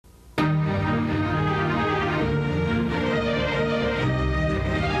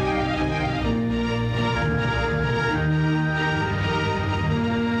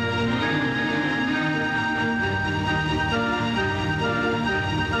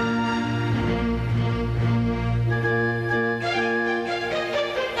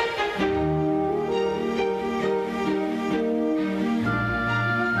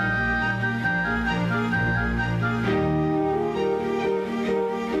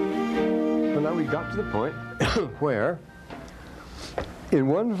now we got to the point where, in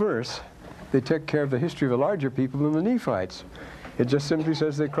one verse, they take care of the history of a larger people than the Nephites. It just simply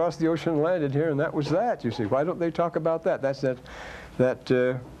says they crossed the ocean and landed here, and that was that, you see. Why don't they talk about that? That's that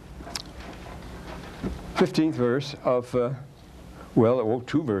 15th verse of, well,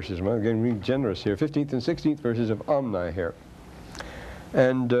 2 verses. I'm getting really generous here. 15th and 16th verses of Omni here.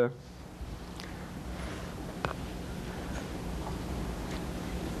 And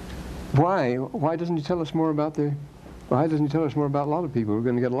why doesn't he tell us more about why doesn't he tell us more about a lot of people? We're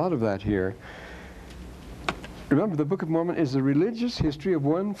going to get a lot of that here. Remember, the Book of Mormon is the religious history of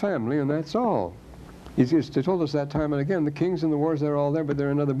one family, and that's all. He's told us that time and again. The kings and the wars, they're all there, but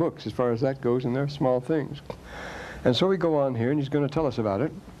they're in other books as far as that goes, and they're small things. And so we go on here, and he's going to tell us about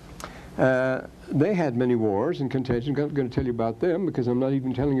it. They had many wars and contentions. I'm not going to tell you about them, because I'm not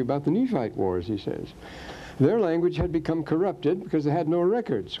even telling you about the Nephite wars, he says. Their language had become corrupted because they had no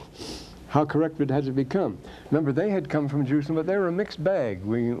records. How corrupted has it become? Remember, they had come from Jerusalem, but they were a mixed bag.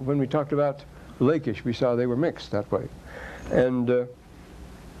 When we talked about Lachish, we saw they were mixed that way. And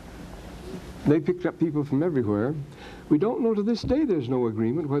they picked up people from everywhere. We don't know to this day, there's no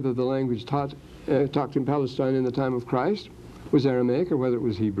agreement whether the language talked in Palestine in the time of Christ was Aramaic or whether it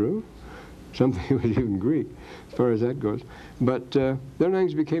was Hebrew. Something was even Greek, as far as that goes. But their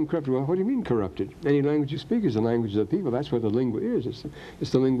language became corrupted. Well, what do you mean corrupted? Any language you speak is the language of the people. That's what the lingua is. It's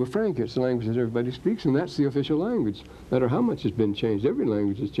the lingua franca. It's the language that everybody speaks, and that's the official language. No matter how much has been changed, every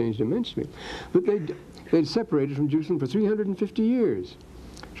language has changed immensely. But they'd separated from Jerusalem for 350 years,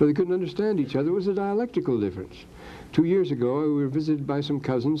 so they couldn't understand each other. It was a dialectical difference. 2 years ago, we were visited by some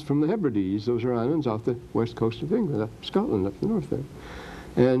cousins from the Hebrides. Those are islands off the west coast of England, up Scotland, up the north there.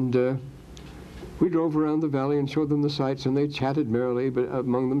 And we drove around the valley and showed them the sights, and they chatted merrily, but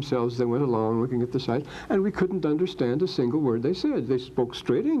among themselves they went along looking at the sights, and we couldn't understand a single word they said. They spoke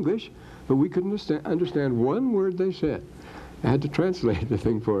straight English, but we couldn't understand one word they said. I had to translate the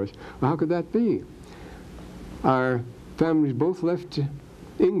thing for us. Well, how could that be? Our families both left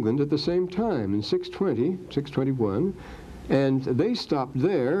England at the same time in 621, and they stopped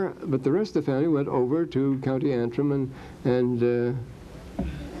there, but the rest of the family went over to County Antrim and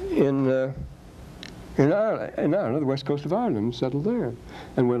in Ireland, the west coast of Ireland, settled there,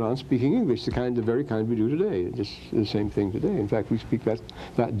 and went on speaking English, the very kind we do today, just the same thing today. In fact, we speak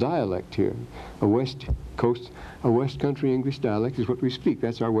that dialect here. A west country English dialect is what we speak.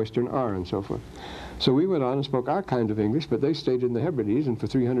 That's our Western R and so forth. So we went on and spoke our kind of English, but they stayed in the Hebrides, and for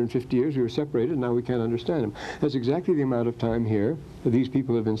 350 years we were separated, and now we can't understand them. That's exactly the amount of time here that these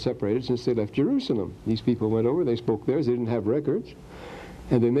people have been separated since they left Jerusalem. These people went over, they spoke theirs, they didn't have records.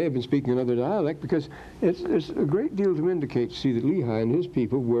 And they may have been speaking another dialect, because it's a great deal to indicate to see that Lehi and his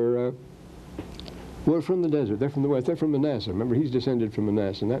people were from the desert. They're from the west. They're from Manasseh. Remember, he's descended from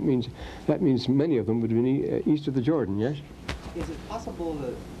Manasseh, and that means many of them would have been east of the Jordan. Yes. Is it possible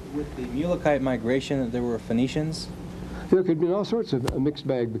that with the Mulekite migration that there were Phoenicians? There could have been all sorts of a mixed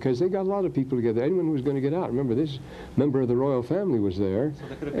bag, because they got a lot of people together. Anyone who was going to get out. Remember, this member of the royal family was there, So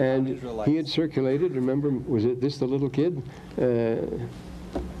there could have been and Israelites. he had circulated. Remember, was it this the little kid?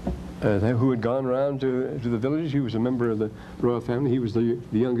 Who had gone around to the villages. He was a member of the royal family. He was the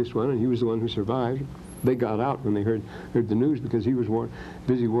youngest one, and he was the one who survived. They got out when they heard the news, because he was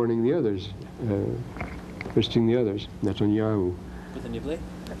busy warning the others, visiting the others. That's on Yahoo. With the Nibley?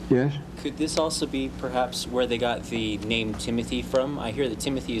 Yes? Could this also be perhaps where they got the name Timothy from? I hear that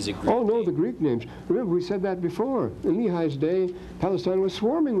Timothy is a Greek Oh, no, name. the Greek names. Remember, we said that before. In Lehi's day, Palestine was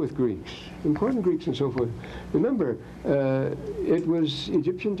swarming with Greeks, important Greeks and so forth. Remember, it was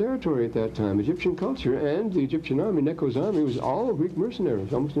Egyptian territory at that time, Egyptian culture, and the Egyptian army, Necho's army, was all Greek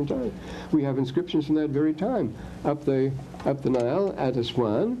mercenaries, almost entirely. We have inscriptions from that very time. Up the Nile, at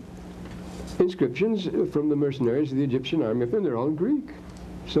Aswan, inscriptions from the mercenaries of the Egyptian army, and they're all in Greek.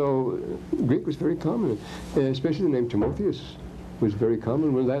 So Greek was very common, especially the name Timotheus was very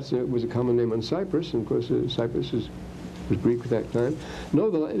common. Well, that was a common name on Cyprus, and of course Cyprus was Greek at that time. No,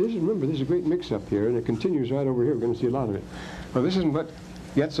 remember, there's a great mix-up here, and it continues right over here. We're going to see a lot of it. Well, this isn't what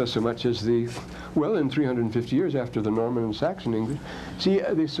gets us so much as in 350 years after the Norman and Saxon English, see,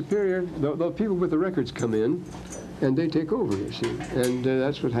 the superior, the people with the records come in, and they take over, you see. And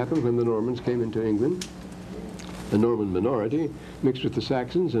that's what happened when the Normans came into England. The Norman minority mixed with the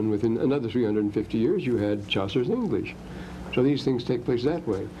Saxons, and within another 350 years you had Chaucer's English. So these things take place that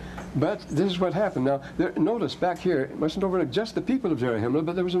way. But this is what happened. Now, notice back here, it mustn't overlook just the people of Zarahemla,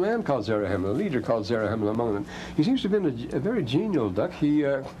 but there was a man called Zarahemla, a leader called Zarahemla among them. He seems to have been a very genial duck. He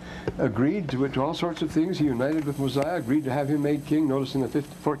agreed to all sorts of things. He united with Mosiah, agreed to have him made king. Notice in the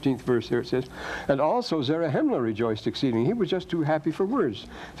 14th verse here it says, and also Zarahemla rejoiced exceeding. He was just too happy for words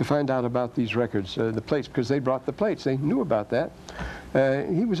to find out about these records, the plates, because they brought the plates. They knew about that.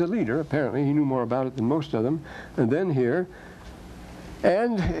 He was a leader, apparently. He knew more about it than most of them. And then here,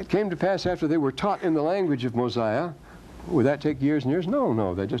 and it came to pass after they were taught in the language of Mosiah. Would that take years and years?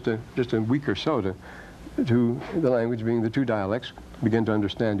 No, that just a week or so to the language, being the two dialects, begin to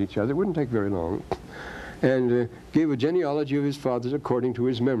understand each other. It wouldn't take very long. And gave a genealogy of his fathers according to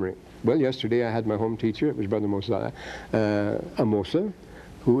his memory. Well, yesterday I had my home teacher, it was Brother Mosiah, Amosa,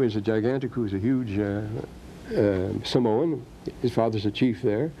 who is a huge Samoan. His father's a chief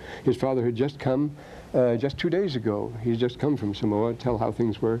there. His father had just come just 2 days ago. He's just come from Samoa to tell how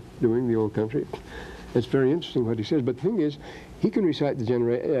things were doing in the old country. It's very interesting what he says. But the thing is, he can recite the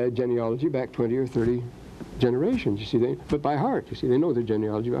genealogy back 20 or 30 generations, you see, but by heart, you see. They know the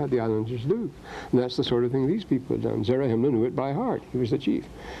genealogy, the islanders do. And that's the sort of thing these people had done. Zarahemla knew it by heart. He was the chief.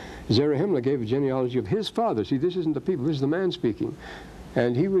 Zarahemla gave a genealogy of his father. See, this isn't the people, this is the man speaking.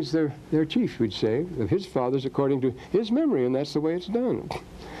 And he was their chief, we'd say, of his fathers according to his memory, and that's the way it's done.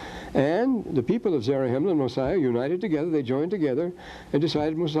 And the people of Zarahemla and Mosiah united together, they joined together, and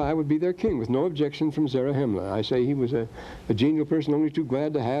decided Mosiah would be their king, with no objection from Zarahemla. I say he was a genial person, only too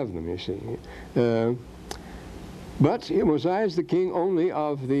glad to have them, you see. But Mosiah is the king only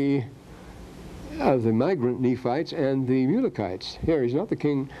of the migrant Nephites and the Mulekites. Here, he's not the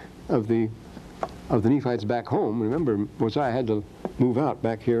king of the Nephites back home. Remember, Mosiah had to move out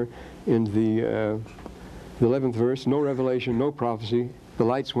back here in the 11th verse. No revelation, no prophecy. The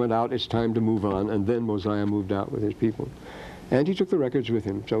lights went out, it's time to move on, and then Mosiah moved out with his people. And he took the records with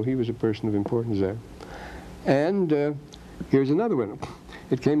him, so he was a person of importance there. And here's another one.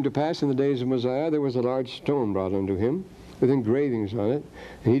 It came to pass in the days of Mosiah, there was a large stone brought unto him, with engravings on it,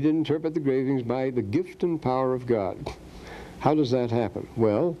 and he did interpret the engravings by the gift and power of God. How does that happen?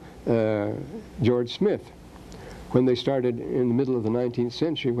 Well, George Smith, when they started in the middle of the 19th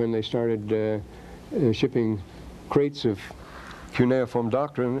century, when they started shipping crates of cuneiform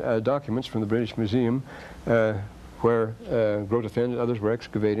documents from the British Museum, where Grotefend and others were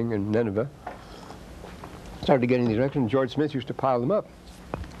excavating in Nineveh, started getting these records, and George Smith used to pile them up.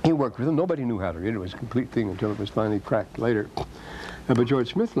 He worked with them. Nobody knew how to read it. It was a complete thing until it was finally cracked later. But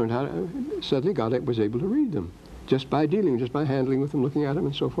George Smith learned how to, suddenly was able to read them. Just by dealing, just by handling with them, looking at them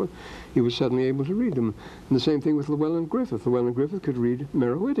and so forth, he was suddenly able to read them. And the same thing with Llewellyn Griffith. Llewellyn Griffith could read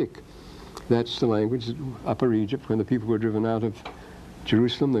Meroitic. That's the language of Upper Egypt. When the people were driven out of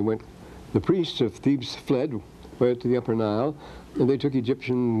Jerusalem, the priests of Thebes fled to the Upper Nile, and they took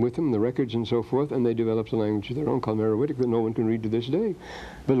Egyptian with them, the records and so forth, and they developed a language of their own called Meroitic that no one can read to this day.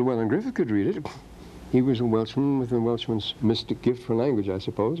 But Llewellyn Griffith could read it. He was a Welshman with a Welshman's mystic gift for language, I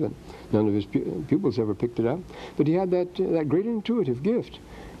suppose, and none of his pupils ever picked it up. But he had that great intuitive gift.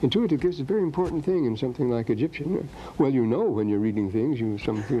 Intuitive gift is a very important thing in something like Egyptian. Well, you know when you're reading things,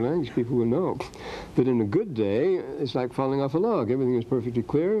 some few language people will know. But in a good day, it's like falling off a log. Everything is perfectly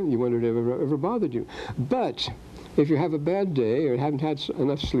clear. You wonder if it ever bothered you. But if you have a bad day or haven't had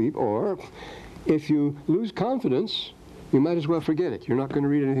enough sleep, or if you lose confidence, you might as well forget it. You're not going to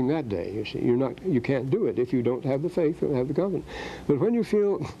read anything that day. You see, you can't do it if you don't have the faith or have the confidence. But when you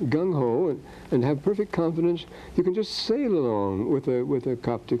feel gung-ho and have perfect confidence, you can just sail along with a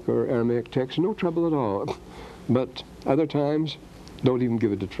Coptic or Aramaic text, no trouble at all. But other times, don't even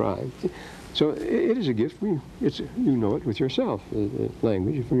give it a try. So it is a gift. You know it with yourself, the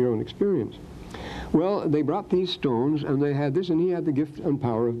language from your own experience. Well, they brought these stones, and they had this, and he had the gift and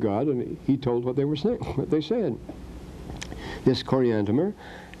power of God, and he told what they were saying, what they said. This Coriantumr,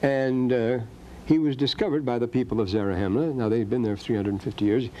 and he was discovered by the people of Zarahemla. Now, they'd been there for 350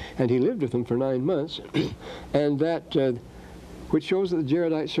 years, and he lived with them for 9 months, and that, which shows that the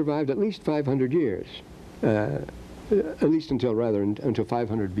Jaredites survived at least 500 years, at least until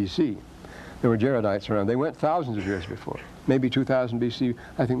 500 BC. There were Jaredites around. They went thousands of years before, maybe 2000 BC,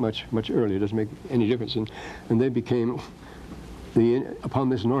 I think much earlier. It doesn't make any difference. And they became upon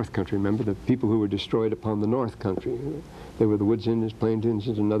this north country, remember, the people who were destroyed upon the north country. They were the Woods Indians, Plains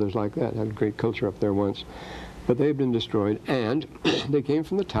Indians, and others like that. Had a great culture up there once. But they've been destroyed, and they came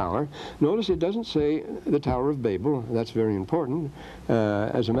from the tower. Notice it doesn't say the Tower of Babel. That's very important.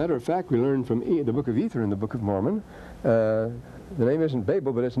 As a matter of fact, we learn from the book of Ether and the book of Mormon, the name isn't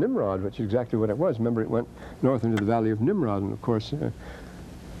Babel, but it's Nimrod, which is exactly what it was. Remember, it went north into the valley of Nimrod, and of course,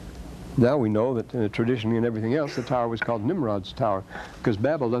 Now we know that traditionally and everything else, the tower was called Nimrod's Tower, because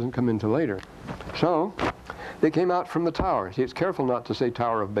Babel doesn't come until later. So they came out from the tower. See, it's careful not to say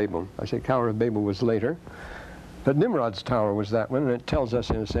Tower of Babel. I say Tower of Babel was later, but Nimrod's Tower was that one, and it tells us,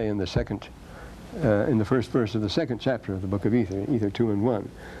 in the second, in the first verse of the second chapter of the book of Ether 2 and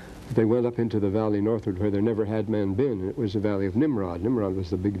 1. They went up into the valley northward where there never had man been, and it was the valley of Nimrod. Nimrod was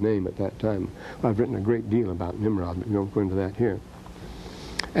the big name at that time. I've written a great deal about Nimrod, but we won't go into that here.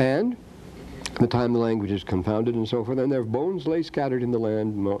 And the time the language is confounded and so forth, and their bones lay scattered in the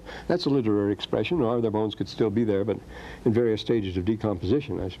land. That's a literary expression, or their bones could still be there, but in various stages of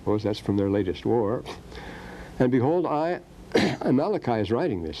decomposition, I suppose. That's from their latest war. And behold, and Malachi is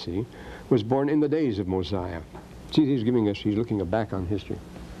writing this, see, was born in the days of Mosiah. See, he's looking back on history.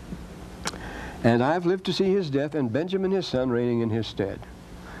 And I've lived to see his death, and Benjamin his son reigning in his stead.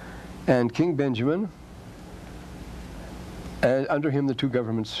 And King Benjamin, and under him the two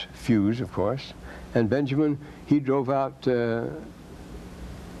governments fuse, of course. And Benjamin, he drove out,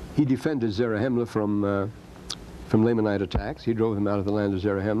 he defended Zarahemla from Lamanite attacks. He drove them out of the land of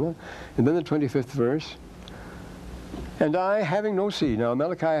Zarahemla. And then the 25th verse, and I, having no seed. Now,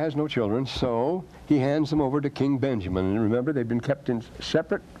 Malachi has no children, so he hands them over to King Benjamin. And remember, they've been kept in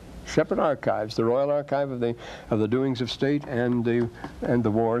separate archives, the royal archive of the doings of state and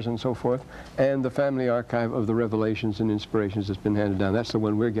the wars and so forth, and the family archive of the revelations and inspirations that's been handed down. That's the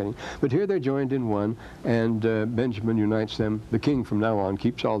one we're getting. But here they're joined in one, and Benjamin unites them. The king from now on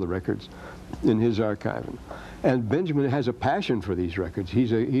keeps all the records in his archive. And Benjamin has a passion for these records.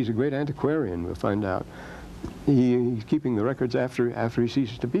 He's a great antiquarian, we'll find out. He's keeping the records after he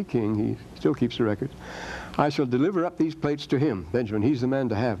ceases to be king. He still keeps the records. I shall deliver up these plates to him, Benjamin. He's the man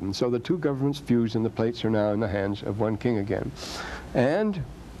to have them. So the two governments fuse, and the plates are now in the hands of one king again. And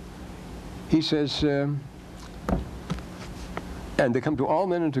he says, and they come to all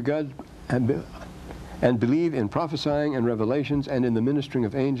men and to God, and believe in prophesying and revelations and in the ministering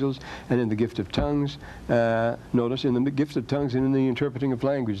of angels and in the gift of tongues. Notice, in the gift of tongues and in the interpreting of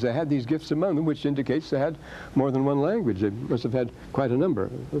language. They had these gifts among them, which indicates they had more than one language. They must have had quite a number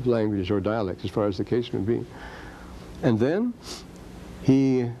of languages or dialects, as far as the case may be. And then,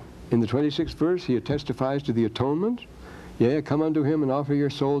 in the 26th verse, he testifies to the atonement. Yea, come unto him and offer your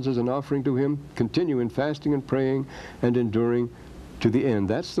souls as an offering to him. Continue in fasting and praying and enduring to the end.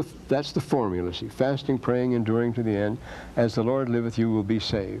 That's the formula, see. Fasting, praying, enduring to the end. As the Lord liveth, you will be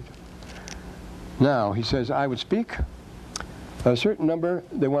saved. Now, he says, I would speak. A certain number,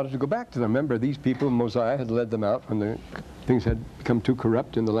 they wanted to go back to them. Remember, these people, Mosiah had led them out when things had become too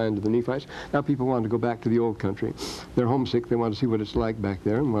corrupt in the land of the Nephites. Now people wanted to go back to the old country. They're homesick. They want to see what it's like back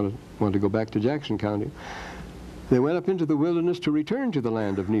there and want to go back to Jackson County. They went up into the wilderness to return to the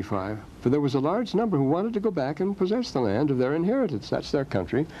land of Nephi, for there was a large number who wanted to go back and possess the land of their inheritance. That's their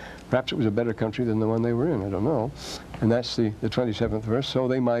country. Perhaps it was a better country than the one they were in, I don't know. And that's the 27th verse. So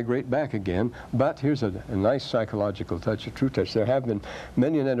they migrate back again. But here's a nice psychological touch, a true touch. There have been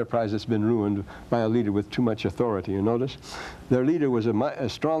many an enterprise that's been ruined by a leader with too much authority. You notice? Their leader was a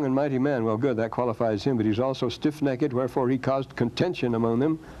strong and mighty man. Well, good, that qualifies him. But he's also stiff-necked, wherefore he caused contention among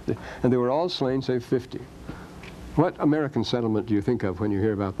them. And they were all slain, save 50. What American settlement do you think of when you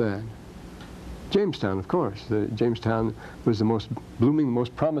hear about that? Jamestown, of course. Jamestown was the most blooming,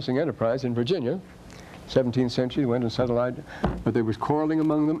 most promising enterprise in Virginia. 17th century, they went and settled, but there was quarreling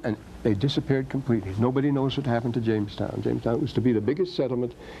among them, and they disappeared completely. Nobody knows what happened to Jamestown. Jamestown was to be the biggest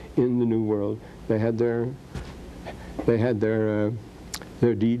settlement in the New World. They had their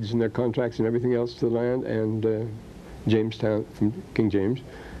deeds and their contracts and everything else to the land, and Jamestown from King James,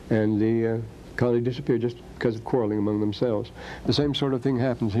 and the colony disappeared just because of quarreling among themselves. The same sort of thing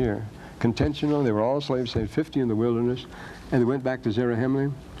happens here. Contentional, they were all slaves, saved 50 in the wilderness, and they went back to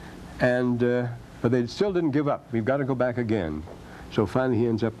Zarahemla, and but they still didn't give up. We've got to go back again. So finally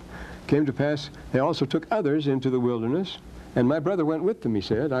he came to pass, they also took others into the wilderness, and my brother went with them, he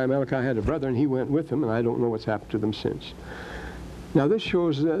said. Malachi had a brother, and he went with them, and I don't know what's happened to them since. Now this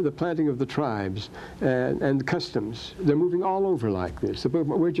shows the planting of the tribes and the customs. They're moving all over like this.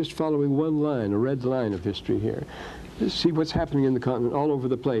 We're just following one line, a red line of history here. See what's happening in the continent all over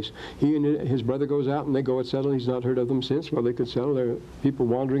the place. He and his brother goes out and they go and settle. He's not heard of them since. Well, they could settle. There are people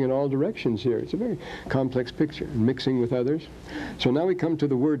wandering in all directions here. It's a very complex picture, mixing with others. So now we come to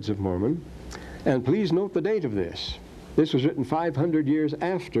the words of Mormon. And please note the date of this. This was written 500 years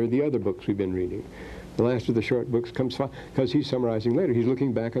after the other books we've been reading. The last of the short books comes, because he's summarizing later. He's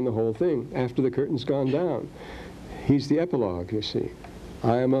looking back on the whole thing after the curtain's gone down. He's the epilogue, you see.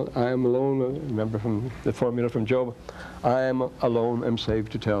 I am alone, remember from the formula from Job, I am alone, am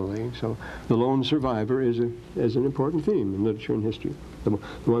saved to tell thee. So the lone survivor is an important theme in literature and history. The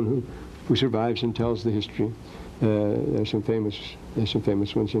one who survives and tells the history. There's some famous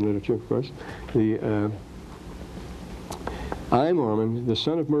ones in literature, of course. I, Mormon, the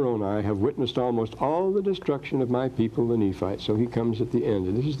son of Moroni, have witnessed almost all the destruction of my people, the Nephites. So he comes at the end,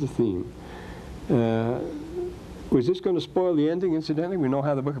 and this is the theme. Was this going to spoil the ending, incidentally? We know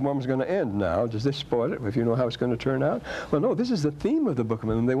how the Book of Mormon is going to end now. Does this spoil it, if you know how it's going to turn out? Well, no, this is the theme of the Book of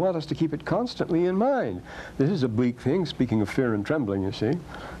Mormon, and they want us to keep it constantly in mind. This is a bleak thing, speaking of fear and trembling, you see.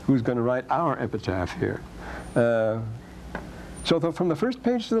 Who's going to write our epitaph here? So from the first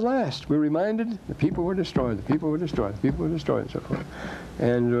page to the last, we're reminded the people were destroyed, the people were destroyed, the people were destroyed, and so forth.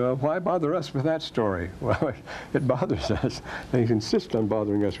 And why bother us with that story? Well, it bothers us. They insist on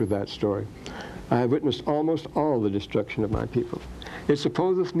bothering us with that story. I have witnessed almost all the destruction of my people. It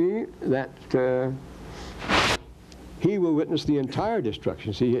supposeth me that he will witness the entire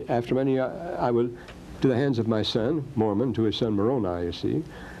destruction. See, after many, I will, to the hands of my son, Mormon, to his son Moroni, you see.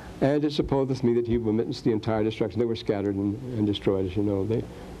 And it supposeth me that he will witness the entire destruction. They were scattered and destroyed, as you know.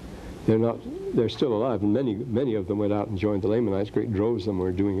 They're still alive, and many of them went out and joined the Lamanites. Great droves of them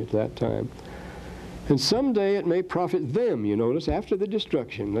were doing it at that time. And someday it may profit them, you notice, after the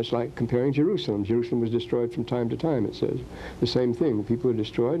destruction. That's like comparing Jerusalem. Jerusalem was destroyed from time to time, it says. The same thing, the people are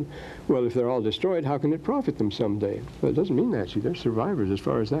destroyed. Well, if they're all destroyed, how can it profit them someday? Well, it doesn't mean that, see, they're survivors as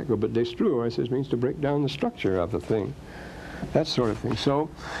far as that goes. But destruo, it says, means to break down the structure of the thing. That sort of thing. So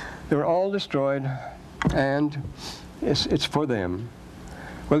they were all destroyed, and it's for them.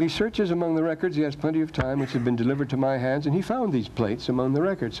 Well, he searches among the records. He has plenty of time, which had been delivered to my hands, and he found these plates among the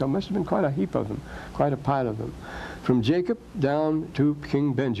records. So it must have been quite a heap of them, quite a pile of them. From Jacob down to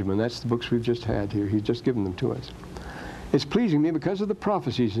King Benjamin. That's the books we've just had here. He's just given them to us. It's pleasing me because of the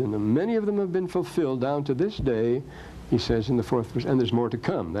prophecies in them. Many of them have been fulfilled down to this day, he says in the 4th verse, and there's more to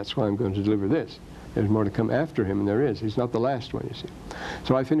come. That's why I'm going to deliver this. There's more to come after him, and there is. He's not the last one, you see.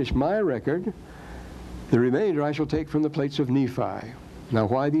 So I finish my record. The remainder I shall take from the plates of Nephi. Now,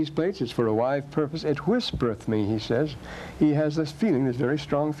 why these plates? It's for a wise purpose. It whispereth me, he says. He has this feeling, this very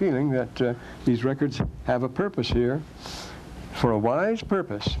strong feeling, that these records have a purpose here, for a wise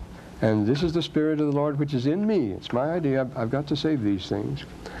purpose. And this is the Spirit of the Lord which is in me. It's my idea. I've got to save these things.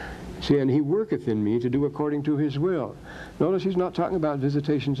 See, and he worketh in me to do according to his will. Notice he's not talking about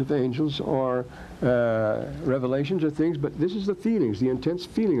visitations of angels or revelations of things, but this is the feelings, the intense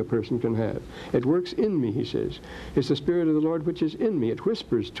feeling a person can have. It works in me, he says. It's the Spirit of the Lord which is in me. It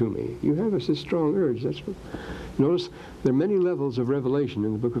whispers to me. You have this strong urge. That's what. Notice there are many levels of revelation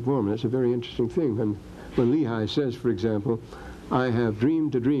in the Book of Mormon. It's a very interesting thing. When Lehi says, for example, I have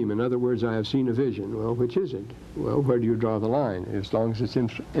dreamed a dream. In other words, I have seen a vision. Well, which is it? Well, where do you draw the line? As long as it's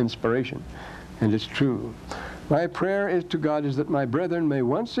inspiration. And it's true. My prayer is to God is that my brethren may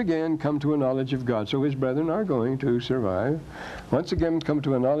once again come to a knowledge of God. So his brethren are going to survive. Once again come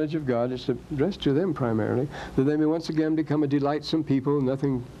to a knowledge of God. It's addressed to them primarily. That they may once again become a delightsome people.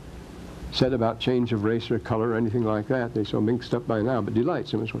 Nothing said about change of race or color or anything like that. They're so mixed up by now. But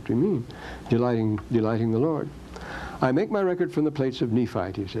delightsome is what we mean. Delighting the Lord. I make my record from the plates of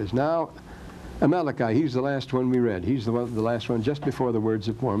Nephite, he says. Now, Amalekite, he's the last one we read. He's the last one just before the words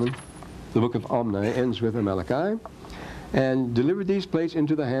of Mormon. The book of Omni ends with Amalekite. And delivered these plates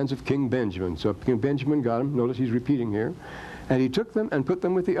into the hands of King Benjamin. So King Benjamin got them. Notice he's repeating here. And he took them and put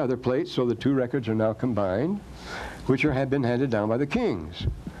them with the other plates, so the two records are now combined, which had been handed down by the kings.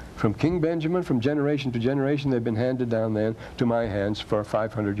 From King Benjamin, from generation to generation, they've been handed down then to my hands for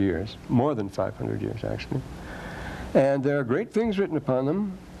 500 years. More than 500 years, actually. And there are great things written upon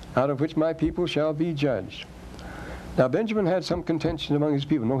them, out of which my people shall be judged. Now, Benjamin had some contention among his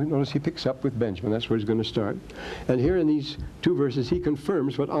people. Notice he picks up with Benjamin. That's where he's going to start. And here in these two verses, he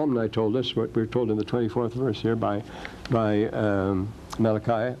confirms what Omni told us, what we're told in the 24th verse here by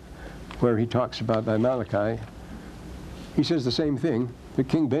Malachi, where he talks about by Malachi. He says the same thing. The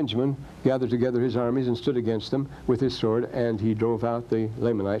King Benjamin gathered together his armies and stood against them with his sword, and he drove out the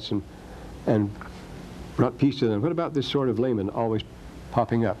Lamanites and brought peace to them. What about this sword of Laman always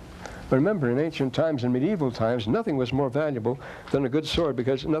popping up? But remember, in ancient times and medieval times, nothing was more valuable than a good sword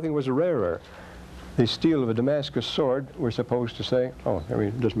because nothing was rarer. The steel of a Damascus sword, we're supposed to say,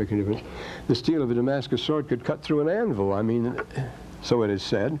 it doesn't make any difference. The steel of a Damascus sword could cut through an anvil. I mean, so it is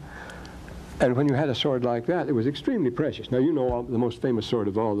said. And when you had a sword like that, it was extremely precious. Now, you know the most famous sword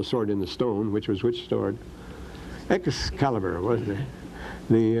of all, the sword in the stone, which was which sword? Excalibur, wasn't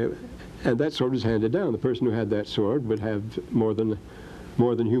it? And that sword was handed down. The person who had that sword would have more than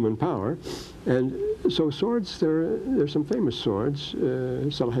more than human power. And so swords, there's some famous swords.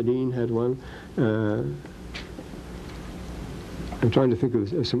 Salahadin had one. I'm trying to think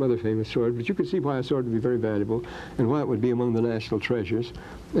of some other famous sword, but you can see why a sword would be very valuable and why it would be among the national treasures.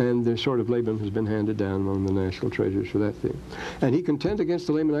 And the sword of Laban has been handed down among the national treasures for that thing. And he contended against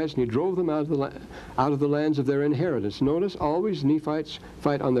the Lamanites, and he drove them out of the lands of their inheritance. Notice, always Nephites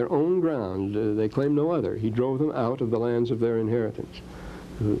fight on their own ground. They claim no other. He drove them out of the lands of their inheritance,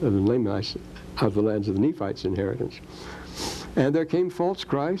 of the Lamanites out of the lands of the Nephites' inheritance. And there came false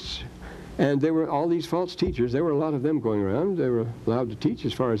Christs. And there were all these false teachers. There were a lot of them going around. They were allowed to teach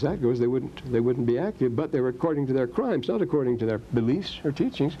as far as that goes. They wouldn't be active, but they were according to their crimes, not according to their beliefs or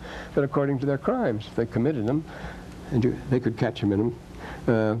teachings, but according to their crimes. If they committed them, and they could catch them in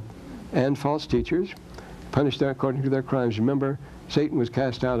them. And false teachers punished them according to their crimes. Remember, Satan was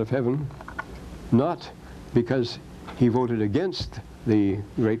cast out of heaven, not because he voted against the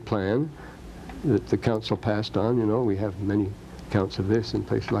great plan that the council passed on. You know, we have many accounts of this in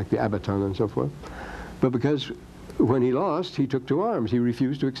places like the Abaton and so forth. But because when he lost, he took to arms. He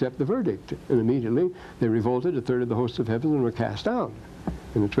refused to accept the verdict. And immediately they revolted, a third of the hosts of heaven, and were cast out.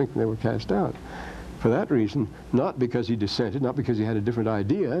 In a twinkling they were cast out. For that reason, not because he dissented, not because he had a different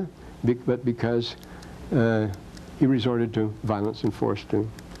idea, but because he resorted to violence and force to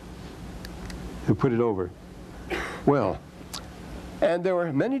put it over. Well, and there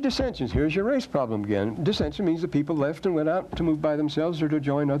were many dissensions. Here's your race problem again. Dissension means the people left and went out to move by themselves or to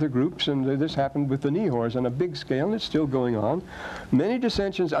join other groups, and this happened with the Nehors on a big scale, and it's still going on. Many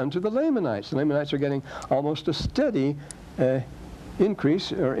dissensions unto the Lamanites. The Lamanites are getting almost a steady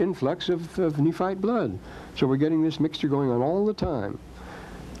increase or influx of Nephite blood. So we're getting this mixture going on all the time.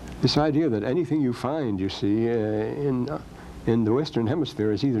 This idea that anything you find, you see, in the Western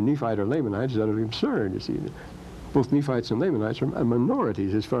Hemisphere is either Nephite or Lamanites is utterly absurd, you see. Both Nephites and Lamanites are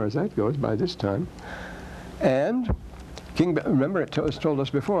minorities as far as that goes by this time. And remember, it was told us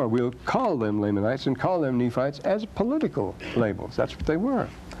before, we'll call them Lamanites and call them Nephites as political labels. That's what they were.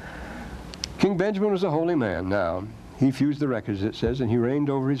 King Benjamin was a holy man. Now, he fused the records, it says, and he reigned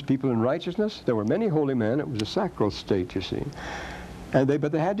over his people in righteousness. There were many holy men. It was a sacral state, you see.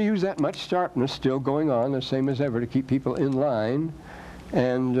 But they had to use that much sharpness still going on, the same as ever, to keep people in line.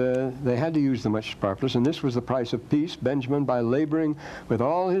 And they had to use the much sharpness, and this was the price of peace. Benjamin, by laboring with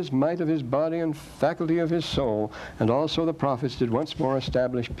all his might of his body and faculty of his soul, and also the prophets did once more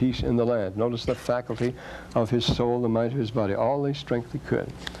establish peace in the land. Notice the faculty of his soul, the might of his body, all the strength he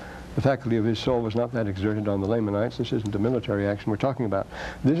could. The faculty of his soul was not that exerted on the Lamanites. This isn't a military action we're talking about.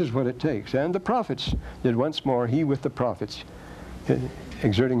 This is what it takes. And the prophets did once more, he with the prophets,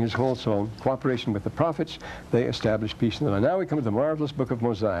 exerting his whole soul, cooperation with the prophets, they established peace in the land. Now we come to the marvelous book of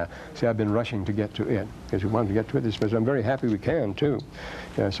Mosiah. See, I've been rushing to get to it, because we wanted to get to it this way. I'm very happy we can, too.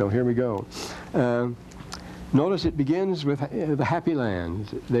 So here we go. Notice it begins with the happy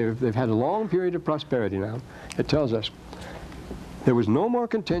land. They've had a long period of prosperity now. It tells us, there was no more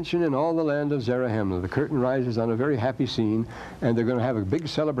contention in all the land of Zarahemla. The curtain rises on a very happy scene, and they're going to have a big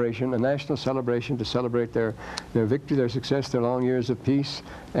celebration, a national celebration to celebrate their victory, their success, their long years of peace.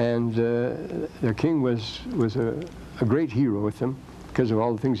 And their king was a great hero with them because of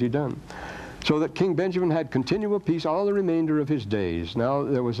all the things he'd done. So that King Benjamin had continual peace all the remainder of his days. Now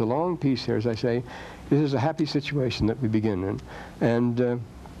there was a long peace here, as I say. This is a happy situation that we begin in. And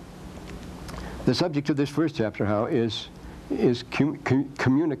the subject of this first chapter, how, is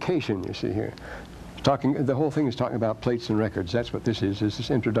communication, you see here. The whole thing is talking about plates and records. That's what this is this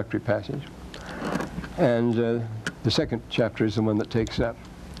introductory passage. And the second chapter is the one that takes up.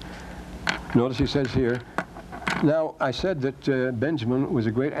 Notice he says here, now I said that Benjamin was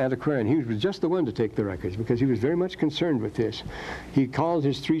a great antiquarian. He was just the one to take the records because he was very much concerned with this. He called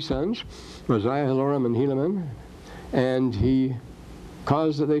his three sons, Mosiah, Haloram, and Helaman, and he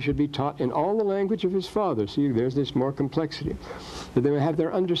caused that they should be taught in all the language of his father. See, there's this more complexity. That they may have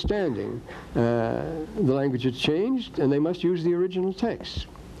their understanding. The language had changed, and they must use the original text.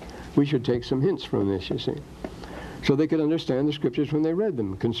 We should take some hints from this, you see. So they could understand the scriptures when they read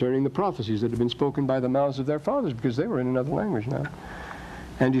them, concerning the prophecies that had been spoken by the mouths of their fathers, because they were in another language now.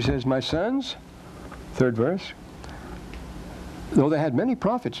 And he says, my sons, third verse, though they had many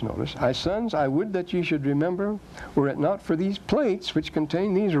prophets, notice, my sons, I would that ye should remember, were it not for these plates which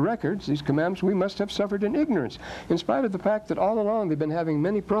contain these records, these commandments, we must have suffered in ignorance, in spite of the fact that all along they've been having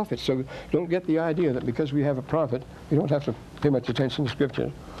many prophets. So don't get the idea that because we have a prophet, we don't have to pay much attention to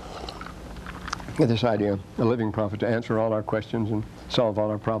Scripture. Get this idea, a living prophet to answer all our questions and solve all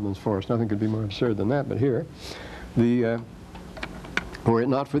our problems for us. Nothing could be more absurd than that, but here, Were it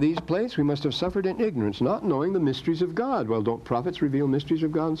not for these plates, we must have suffered in ignorance, not knowing the mysteries of God. Well, don't prophets reveal mysteries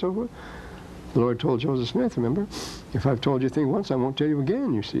of God and so forth? The Lord told Joseph Smith, remember, if I've told you a thing once, I won't tell you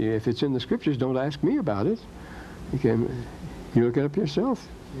again, you see. If it's in the Scriptures, don't ask me about it. You look it up yourself.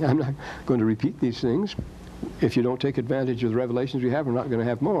 I'm not going to repeat these things. If you don't take advantage of the revelations we have, we're not going to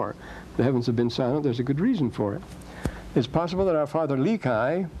have more. The heavens have been silent. There's a good reason for it. It's possible that our father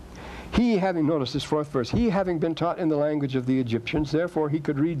Lehi, he having, notice this fourth verse, he having been taught in the language of the Egyptians, therefore he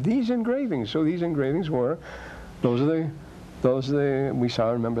could read these engravings. So these engravings were, those are the, we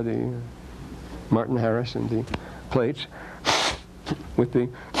saw, remember the Martin Harris and the plates with the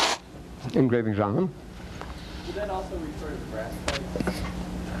engravings on them. Would that also refer to the brass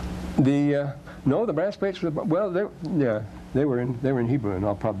plates? No, the brass plates were, well, they were in Hebrew in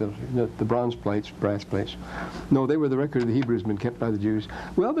all probability. The bronze plates, brass plates. No, they were the record of the Hebrews been kept by the Jews.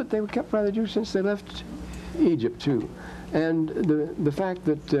 Well, but they were kept by the Jews since they left Egypt too. And the fact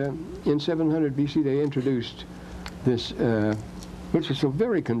that in 700 BC they introduced this, which is so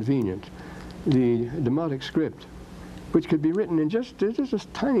very convenient, the Demotic script, which could be written in just a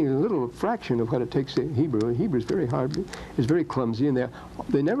tiny little fraction of what it takes in Hebrew. Hebrew is very hard, it's very clumsy, and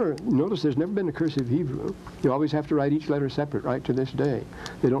they never, notice there's never been a cursive Hebrew. You always have to write each letter separate, right to this day.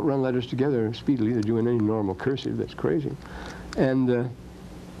 They don't run letters together speedily. They're doing any normal cursive. That's crazy. And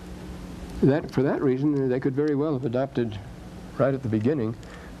for that reason, they could very well have adopted, right at the beginning,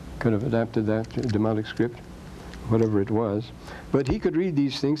 could have adapted that Demotic script, whatever it was. But he could read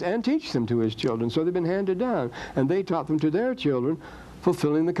these things and teach them to his children, so they've been handed down. And they taught them to their children,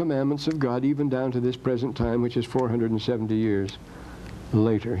 fulfilling the commandments of God even down to this present time, which is 470 years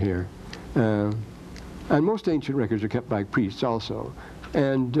later here. And most ancient records are kept by priests also,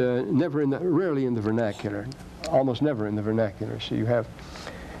 and rarely in the vernacular, almost never in the vernacular. So you have,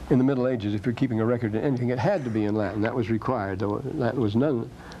 in the Middle Ages, if you're keeping a record of anything, it had to be in Latin. That was required, though Latin was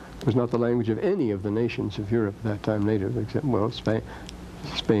not the language of any of the nations of Europe at that time native, except, well, Spain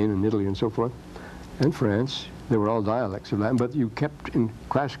and Italy and so forth, and France. They were all dialects of Latin, but you kept in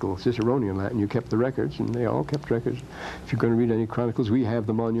classical Ciceronian Latin, you kept the records, and they all kept records. If you're going to read any chronicles, we have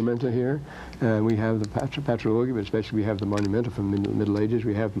the Monumenta here, we have the Patrologia, but especially we have the Monumenta from the Middle Ages.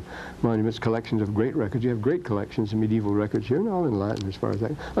 We have monuments, collections of great records. You have great collections of medieval records here, and all in Latin as far as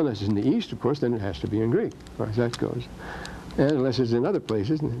that. Unless it's in the East, of course, then it has to be in Greek, as far as that goes. And unless it's in other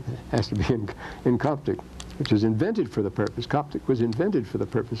places, it has to be in Coptic, which was invented for the purpose. Coptic was invented for the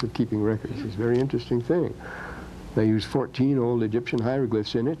purpose of keeping records. It's a very interesting thing. They use 14 old Egyptian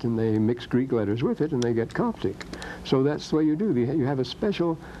hieroglyphs in it, and they mix Greek letters with it, and they get Coptic. So that's the way you do. You have a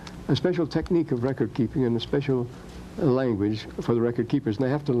special technique of record keeping and a special language for the record keepers, and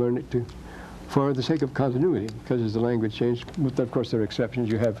they have to learn it for the sake of continuity, because as the language changed, but of course there are exceptions.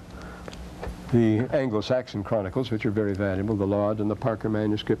 You have the Anglo-Saxon chronicles, which are very valuable, the Laud and the Parker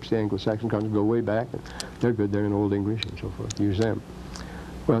manuscripts, the Anglo-Saxon chronicles go way back, and they're good. They're in Old English and so forth. Use them.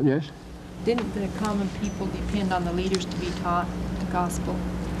 Well, yes? Didn't the common people depend on the leaders to be taught the gospel?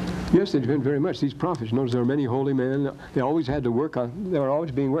 Yes, they depend very much. These prophets, notice there were many holy men. They always had to work on, they were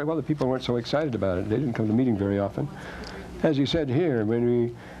always being worked. Well, the people weren't so excited about it. They didn't come to meeting very often. As you said here,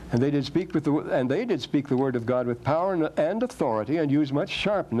 and they did speak the word of God with power and authority, and use much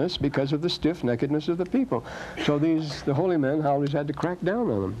sharpness because of the stiff-neckedness of the people. So the holy men always had to crack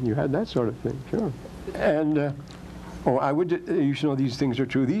down on them. You had that sort of thing, sure. And you should know these things are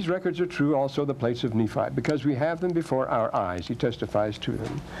true. These records are true, also the plates of Nephi, because we have them before our eyes. He testifies to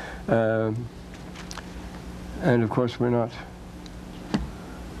them. And of course, we're not.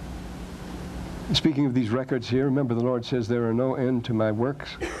 Speaking of these records here, remember the Lord says, there are no end to my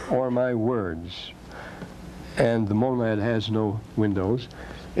works or my words. And the monad has no windows.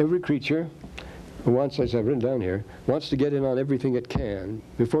 Every creature wants, as I've written down here, wants to get in on everything it can.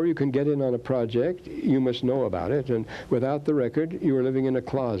 Before you can get in on a project, you must know about it. And without the record, you are living in a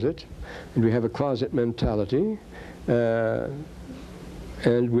closet. And we have a closet mentality. And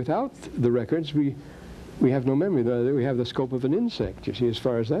without the records, we have no memory. We have the scope of an insect. You see, as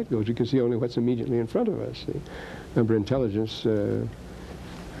far as that goes, you can see only what's immediately in front of us. Remember, intelligence,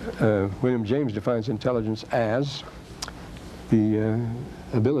 William James defines intelligence as the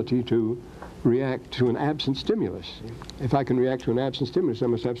ability to react to an absent stimulus. If I can react to an absent stimulus, I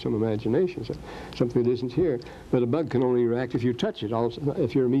must have some imagination, something that isn't here. But a bug can only react if you touch it, also,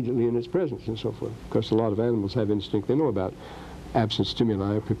 if you're immediately in its presence and so forth. Of course, a lot of animals have instinct. They know about absent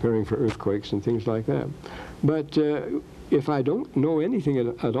stimuli, preparing for earthquakes and things like that. But if I don't know anything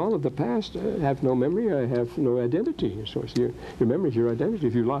at all of the past, I have no memory, I have no identity. So your memory is your identity.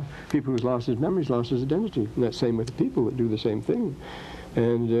 If people who's lost his memory, lost his identity. And that's the same with the people that do the same thing.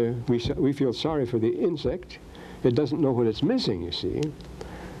 And we feel sorry for the insect It doesn't know what it's missing, you see.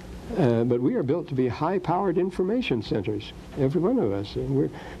 But we are built to be high-powered information centers, every one of us.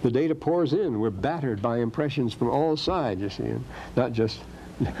 And the data pours in. We're battered by impressions from all sides, you see, and not just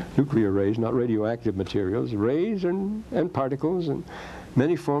nuclear rays, not radioactive materials. Rays and particles and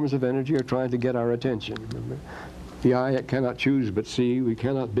many forms of energy are trying to get our attention. Remember? The eye it cannot choose but see. We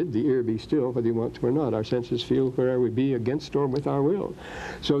cannot bid the ear be still, whether you want to or not. Our senses feel wherever we be, against or with our will.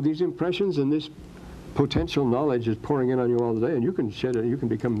 So these impressions and this potential knowledge is pouring in on you all the day, and you can shed it. You can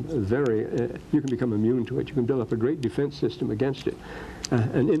become you can become immune to it. You can build up a great defense system against it,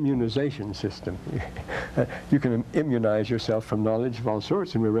 an immunization system. You can immunize yourself from knowledge of all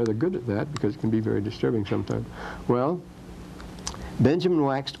sorts, and we're rather good at that because it can be very disturbing sometimes. Well, Benjamin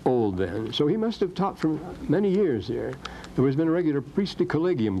waxed old then, so he must have taught for many years here. There has been a regular priestly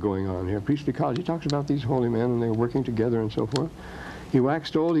collegium going on here, priestly college. He talks about these holy men, and they were working together and so forth. He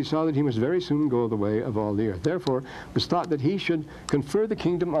waxed old, he saw that he must very soon go the way of all the earth. Therefore, it was thought that he should confer the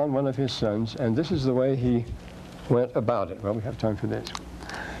kingdom on one of his sons, and this is the way he went about it. Well, we have time for this.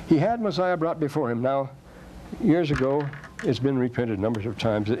 He had Mosiah brought before him. Now, years ago, it's been reprinted numbers of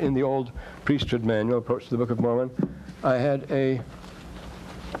times. In the old priesthood manual, Approach to the Book of Mormon, I had a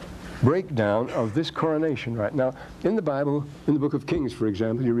breakdown of this coronation right now. In the Bible, in the book of Kings, for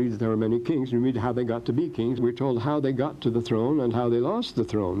example, you read that there were many kings, and you read how they got to be kings. We're told how they got to the throne and how they lost the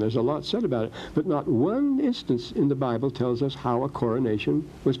throne. There's a lot said about it, but not one instance in the Bible tells us how a coronation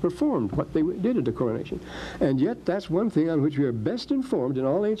was performed, what they did at a coronation. And yet, that's one thing on which we are best informed in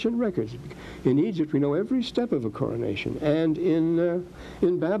all ancient records. In Egypt, we know every step of a coronation, and in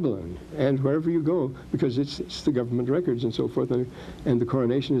Babylon, and wherever you go, because it's the government records and so forth, and the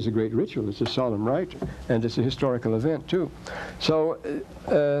coronation is a great ritual. It's a solemn rite, and it's a historical event too. So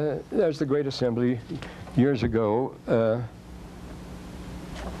there's the Great Assembly years ago.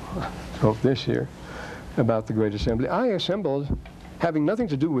 Wrote this here about the Great Assembly. I assembled, having nothing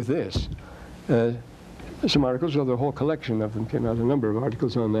to do with this, some articles. Well, the whole collection of them came out. A number of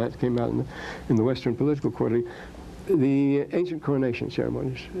articles on that came out in the Western Political Quarterly. The ancient coronation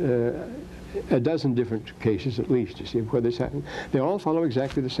ceremonies. A dozen different cases at least, you see, where this happened. They all follow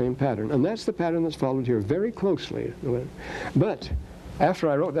exactly the same pattern, and that's the pattern that's followed here very closely. But after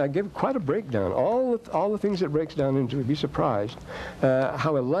I wrote that, I gave quite a breakdown, all the things it breaks down into. You'd be surprised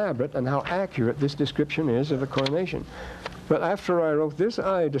how elaborate and how accurate this description is of a coronation. But after I wrote this,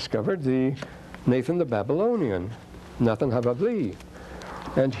 I discovered the Nathan the Babylonian, Nathan Hababli.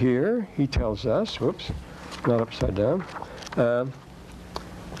 And here he tells us, whoops, not upside down,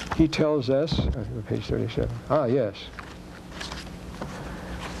 he tells us, page 37, yes.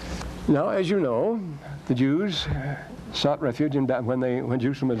 Now, as you know, the Jews sought refuge in when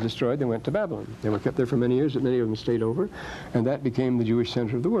Jerusalem was destroyed, they went to Babylon. They were kept there for many years, but many of them stayed over, and that became the Jewish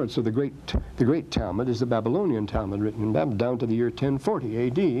center of the world. So the great Talmud is the Babylonian Talmud, written in Babylon, down to the year 1040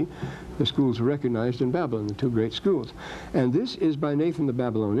 A.D. The schools were recognized in Babylon, the two great schools. And this is by Nathan the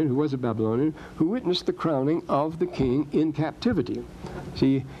Babylonian, who was a Babylonian, who witnessed the crowning of the king in captivity.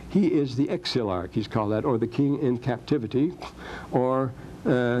 See, he is the exilarch, he's called that, or the king in captivity, or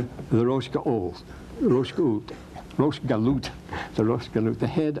the Rosh Galut, the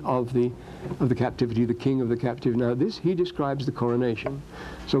head of the captivity, the king of the captivity. Now this, he describes the coronation.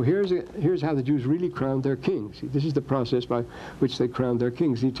 So here's how the Jews really crowned their kings. This is the process by which they crowned their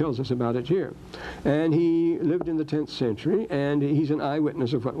kings. He tells us about it here. And he lived in the 10th century, and he's an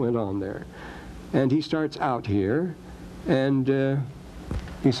eyewitness of what went on there. And he starts out here, and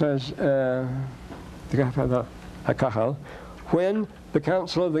he says,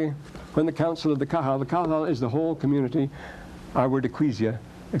 when the council of the Kahal is the whole community. Our word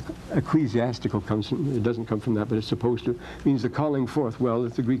ecclesiastical comes from, it doesn't come from that, but it's supposed to, means the calling forth. Well,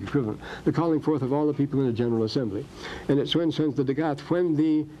 it's the Greek equivalent. The calling forth of all the people in a general assembly. And it's when the Dagat, when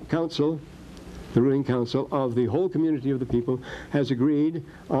the council, the ruling council of the whole community of the people has agreed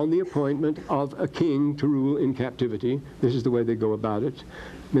on the appointment of a king to rule in captivity. This is the way they go about it.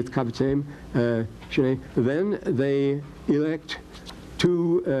 Then they elect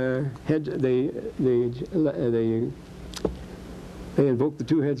two heads. They invoke the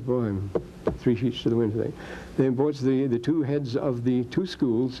two heads. Boy, I'm 3 sheets to the wind today. They invoke the two heads of the two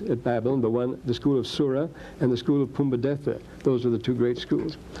schools at Babylon, the school of Surah and the school of Pumbedetha. Those are the two great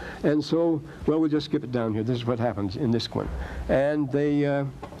schools. And so, well, we'll just skip it down here. This is what happens in this one. And they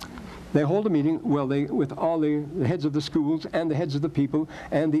hold a meeting, well, with all the heads of the schools and the heads of the people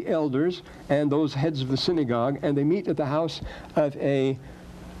and the elders and those heads of the synagogue, and they meet at the house of a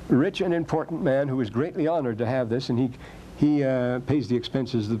rich and important man who is greatly honored to have this, and he pays the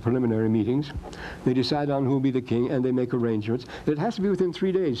expenses of the preliminary meetings. They decide on who will be the king, and they make arrangements. It has to be within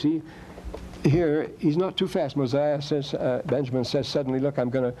 3 days. See, here, he's not too fast. Mosiah says, Benjamin says suddenly, look, I'm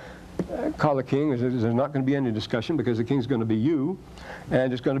going to call a king. There's not going to be any discussion because the king's going to be you,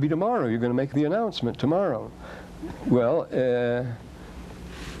 and it's going to be tomorrow. You're going to make the announcement tomorrow. Well,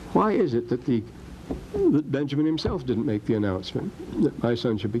 why is it that Benjamin himself didn't make the announcement that my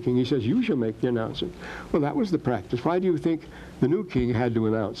son should be king? He says, you shall make the announcement. Well, that was the practice. Why do you think the new king had to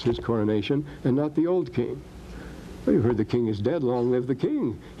announce his coronation and not the old king? Well, you heard the king is dead, long live the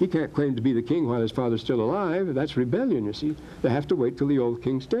king. He can't claim to be the king while his father's still alive. That's rebellion, you see. They have to wait till the old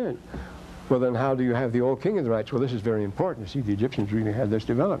king's dead. Well, then how do you have the old king in the rights? Well, this is very important. You see, the Egyptians really had this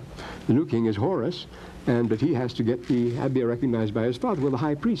developed. The new king is Horus, but he has to be recognized by his father. Well, the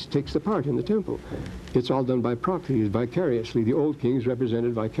high priest takes the part in the temple. It's all done by proxy, vicariously. The old king is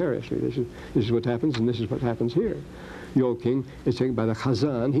represented vicariously. This is what happens, and this is what happens here. The old king is taken by the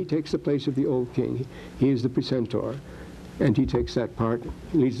Chazan. He takes the place of the old king. He is the precentor, and he takes that part,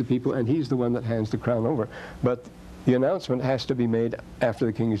 leads the people, and he's the one that hands the crown over. But the announcement has to be made after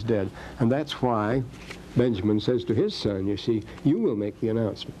the king is dead, and that's why Benjamin says to his son, you see, you will make the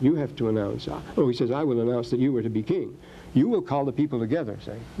announcement. You have to announce. Oh, he says, I will announce that you were to be king. You will call the people together,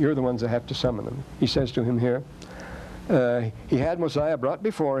 say. You're the ones that have to summon them. He says to him here, he had Mosiah brought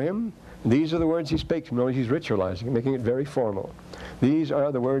before him. These are the words he spake to him. Notice he's ritualizing, making it very formal. These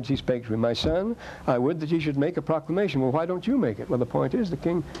are the words he spake to him. My son, I would that you should make a proclamation. Well, why don't you make it? Well, the point is the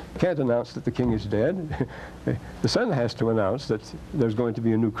king can't announce that the king is dead. The son has to announce that there's going to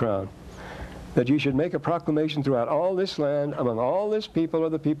be a new crown. That you should make a proclamation throughout all this land, among all this people, are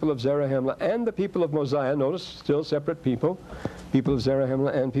the people of Zarahemla and the people of Mosiah. Notice, still separate people. People of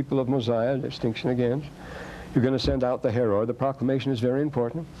Zarahemla and people of Mosiah, distinction again. You're going to send out the herald. The proclamation is very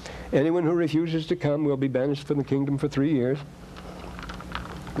important. Anyone who refuses to come will be banished from the kingdom for 3 years.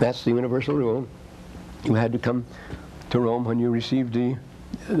 That's the universal rule. You had to come to Rome when you received the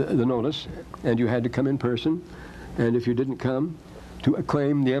notice, and you had to come in person. And if you didn't come to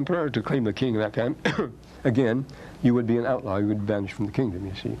acclaim the emperor, or to claim the king at that time, again, you would be an outlaw. You would be banished from the kingdom,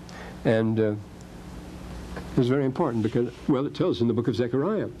 you see. And it's very important because, well, it tells in the book of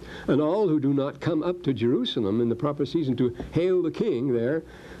Zechariah, and all who do not come up to Jerusalem in the proper season to hail the king there,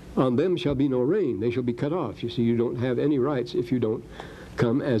 on them shall be no rain. They shall be cut off. You see, you don't have any rights if you don't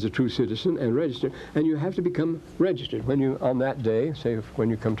come as a true citizen and register. And you have to become registered. When you, on that day, say when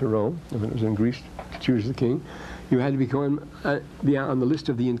you come to Rome, if it was in Greece to choose the king, you had to become be on the list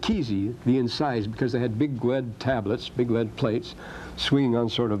of the Inquisi, the incised, because they had big lead tablets, big lead plates, swinging on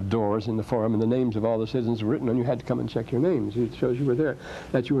sort of doors in the forum, and the names of all the citizens were written, and you had to come and check your names. It shows you were there,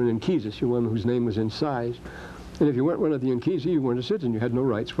 that you were an Inquisis, you're one whose name was incised. And if you weren't one of the Inquisi, you weren't a citizen. You had no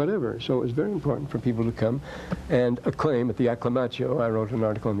rights, whatever. So it was very important for people to come and acclaim at the acclamatio. I wrote an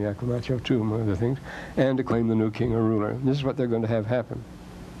article on the acclamatio too, among other things, and acclaim the new king or ruler. This is what they're going to have happen.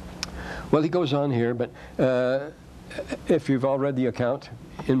 Well, he goes on here, but if you've all read the account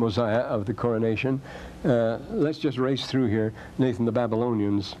in Mosiah of the coronation, let's just race through here, Nathan the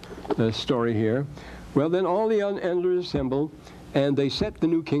Babylonians' story here. Well, then all the elders assembled, and they set the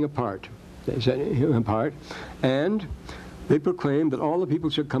new king apart. They set him apart, and they proclaimed that all the people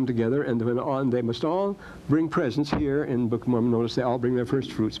should come together, and they must all bring presents here in the Book of Mormon. Notice they all bring their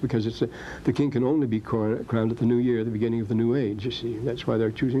first fruits, because it's the king can only be crowned at the new year, the beginning of the new age, you see. That's why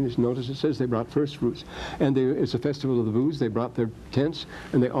they're choosing this. Notice it says they brought first fruits. And it's a festival of the booths. They brought their tents,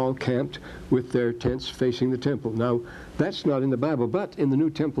 and they all camped with their tents facing the temple. Now, that's not in the Bible, but in the New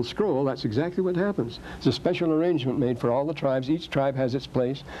Temple Scroll, that's exactly what happens. It's a special arrangement made for all the tribes. Each tribe has its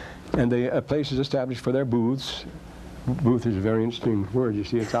place, and a place is established for their booths. Booth is a very interesting word. You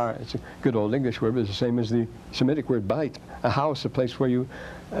see, it's a good old English word, but it's the same as the Semitic word bait. A house, a place where you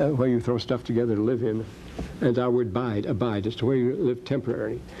throw stuff together to live in. And our word abide, is to where you live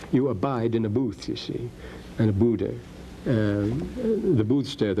temporarily. You abide in a booth, you see, and a Buddha. The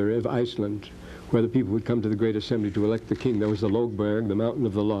Boothsteder of Iceland, where the people would come to the Great Assembly to elect the king. There was the Logberg, the mountain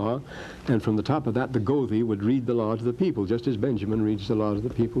of the law, and from the top of that, the Gothi would read the law to the people, just as Benjamin reads the law to the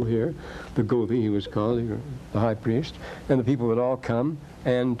people here. The Gothi, he was called, the high priest, and the people would all come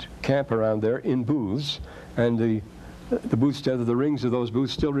and camp around there in booths, and the booths, the rings of those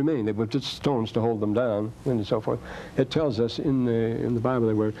booths still remain. They were just stones to hold them down, and so forth. It tells us in the Bible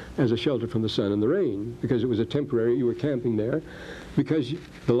they were as a shelter from the sun and the rain, because it was a temporary, you were camping there, because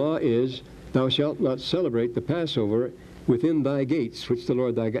the law is, thou shalt not celebrate the Passover within thy gates, which the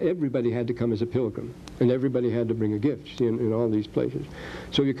Lord thy God. Everybody had to come as a pilgrim, and everybody had to bring a gift in all these places.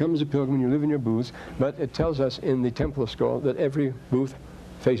 So you come as a pilgrim, you live in your booths, but it tells us in the temple scroll that every booth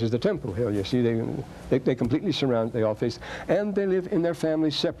faces the temple hill. You see, they completely surround, they all face, and they live in their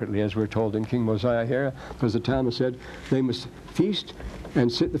families separately, as we're told in King Mosiah here, because the Talmud said they must feast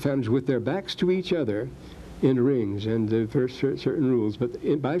and sit the families with their backs to each other in rings, and there's certain rules, but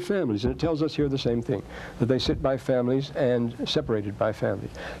by families, and it tells us here the same thing, that they sit by families and separated by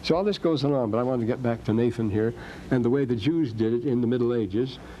families. So all this goes along, but I want to get back to Nathan here, and the way the Jews did it in the Middle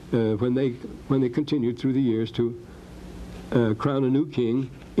Ages, when they continued through the years to crown a new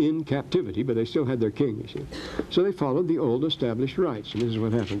king in captivity, but they still had their king, you see. So they followed the old established rites, and this is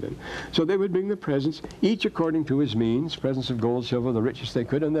what happened then. So they would bring the presents, each according to his means, presents of gold, silver, the richest they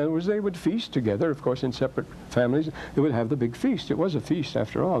could, and then they would feast together, of course, in separate families. They would have the big feast. It was a feast,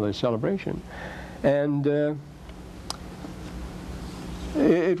 after all, a celebration. And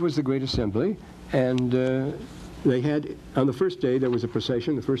it was the great assembly, and they had, on the first day, there was a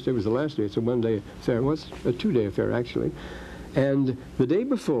procession. The first day was the last day. It's a one-day affair. It was a two-day affair, actually. And the day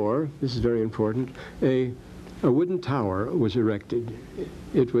before, this is very important, a wooden tower was erected.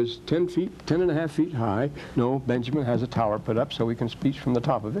 It was 10 and a half feet high. No, Benjamin has a tower put up so we can speak from the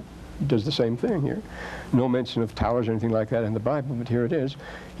top of it. He does the same thing here. No mention of towers or anything like that in the Bible, but here it is.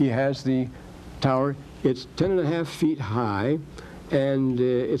 He has the tower. It's 10 and a half feet high, and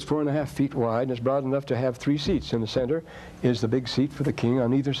it's 4.5 feet wide, and it's broad enough to have 3 seats. In the center is the big seat for the king.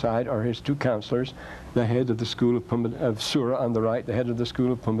 On either side are his 2 counselors, the head of the school of Surah on the right, the head of the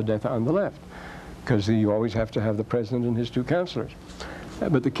school of Pumbedetha on the left, because you always have to have the president and his 2 counselors.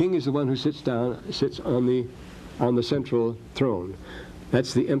 But the king is the one who sits on the central throne.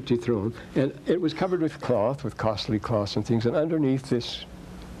 That's the empty throne, and it was covered with cloth, with costly cloths and things. And underneath this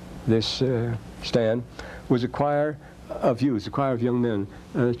stand was a choir of youths, a choir of young men,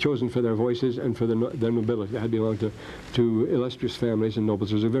 chosen for their voices and for their nobility. They had belonged to illustrious families and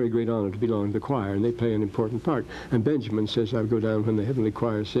nobles. It was a very great honor to belong to the choir, and they play an important part. And Benjamin says, I go down when the heavenly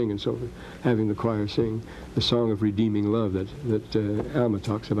choir sing, and so having the choir sing the song of redeeming love that Alma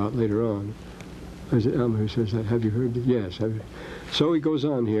talks about later on. Is it Alma who says that? Have you heard it? Yes. So he goes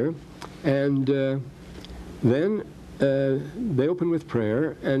on here, and then they open with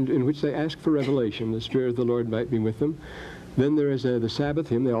prayer, and in which they ask for revelation. The Spirit of the Lord might be with them. Then there is the Sabbath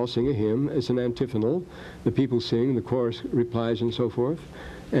hymn. They all sing a hymn. It's an antiphonal. The people sing, the chorus replies, and so forth.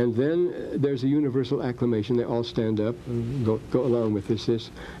 And then there's a universal acclamation. They all stand up and go along with this.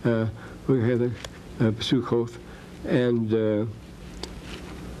 We have the Psuchoth, and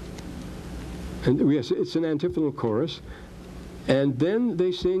yes, it's an antiphonal chorus. And then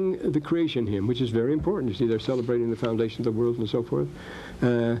they sing the creation hymn, which is very important. You see, they're celebrating the foundation of the world and so forth.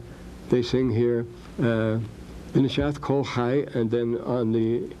 They sing here, Binishath Kol Chai, and then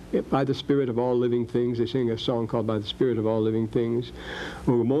by the Spirit of all living things, they sing a song called By the Spirit of all living things.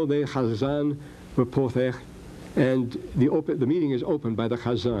 Umode Chazan V'Pothech, and the meeting is opened by the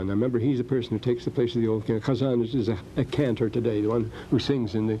Chazan. Now remember, he's the person who takes the place of the old king. Chazan is a cantor today, the one who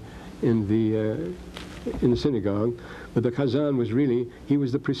sings in the synagogue. But the Chazan was he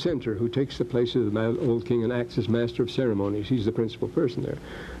was the precentor who takes the place of the old king and acts as master of ceremonies. He's the principal person there,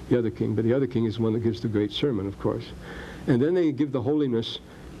 the other king. But the other king is the one that gives the great sermon, of course. And then they give the holiness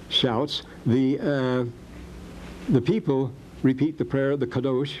shouts. The people repeat the prayer, the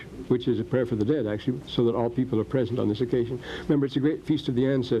Kadosh, which is a prayer for the dead, actually, so that all people are present on this occasion. Remember, it's a great feast of the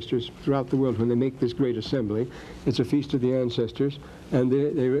ancestors throughout the world when they make this great assembly. It's a feast of the ancestors, and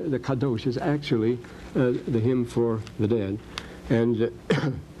the Kadosh is actually the hymn for the dead, and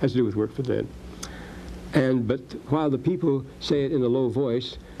has to do with work for the dead. But while the people say it in a low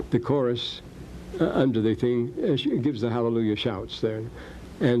voice, the chorus under the thing gives the hallelujah shouts there.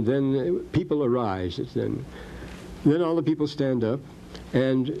 And then people arise. Then all the people stand up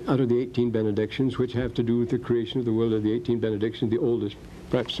and utter the 18 benedictions, which have to do with the creation of the world, of the 18 benedictions, the oldest,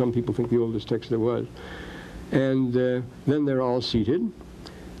 perhaps some people think the oldest text there was. And then they're all seated,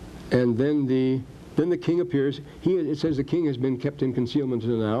 and then the king appears. It says the king has been kept in concealment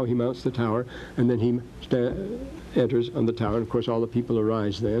until now. He mounts the tower, and then he enters on the tower. And of course, all the people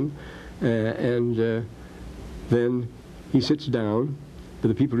arise then, and then he sits down.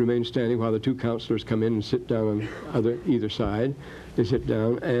 The people remain standing while the 2 counselors come in and sit down on either side. They sit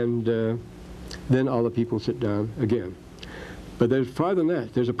down, and then all the people sit down again. But there's farther than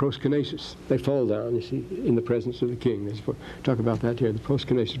that. There's a proskinesis. They fall down, you see, in the presence of the king. Talk about that here. The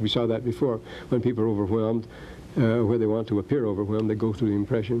proskinesis, we saw that before. When people are overwhelmed, where they want to appear overwhelmed, they go through the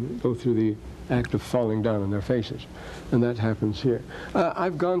impression, go through the act of falling down on their faces. And that happens here.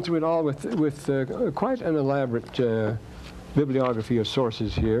 I've gone through it all with quite an elaborate bibliography of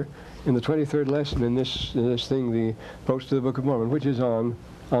sources here. In the 23rd lesson in this thing, the approach to the Book of Mormon, which is on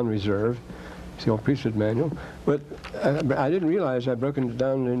reserve. It's the old priesthood manual. But I didn't realize I'd broken it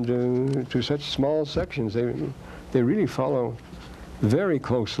down into such small sections. They really follow very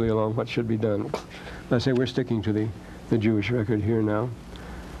closely along what should be done. I say we're sticking to the the Jewish record here now.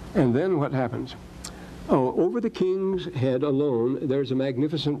 And then what happens? Oh, over the king's head alone, there's a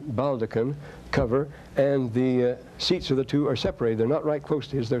magnificent baldachin cover, and the seats of the two are separated. They're not right close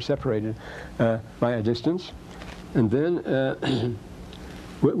to his, they're separated by a distance. And then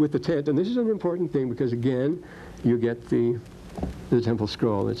with the tent, and this is an important thing because, again, you get the temple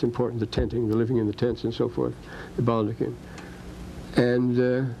scroll. It's important, the tenting, the living in the tents and so forth, the baldachin.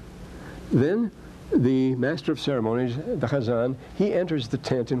 And then the master of ceremonies, the Chazan, he enters the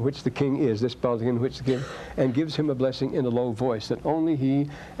tent in which the king is, this baldachin in which the king, and gives him a blessing in a low voice that only he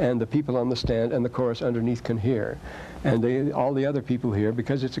and the people on the stand and the chorus underneath can hear. And all the other people hear,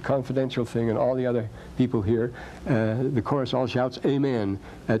 because it's a confidential thing, and all the other people hear, the chorus all shouts amen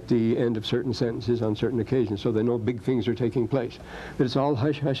at the end of certain sentences on certain occasions, so they know big things are taking place. But it's all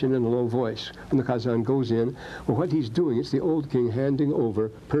hush-hush and in a low voice. When the Chazan goes in, well, what he's doing, it's the old king handing over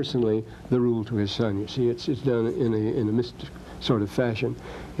personally the rule to his son. You see, it's done in a mystic sort of fashion.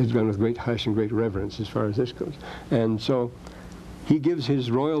 It's done with great hush and great reverence as far as this goes. And so he gives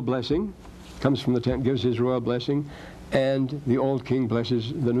his royal blessing, comes from the tent, gives his royal blessing, and the old king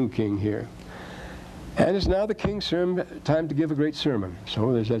blesses the new king here. And it's now the king's time to give a great sermon.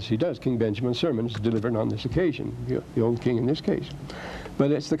 So as he does, King Benjamin's sermon is delivered on this occasion, the old king in this case.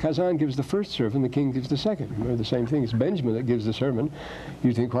 But it's the Chazan gives the first sermon, the king gives the second. Remember, the same thing. It's Benjamin that gives the sermon.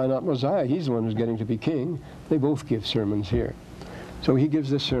 You think, why not Mosiah? He's the one who's getting to be king. They both give sermons here. So he gives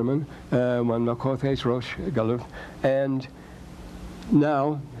this sermon, and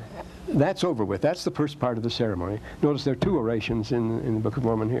now that's over with. That's the first part of the ceremony. Notice there are two orations in the Book of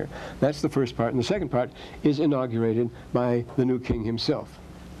Mormon here. That's the first part. And the second part is inaugurated by the new king himself.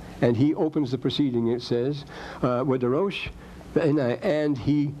 And he opens the proceeding. It says, Wadarosh, and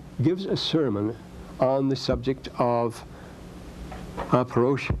he gives a sermon on the subject of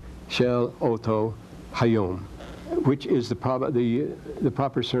Parosh Shel Oto Hayom, which is the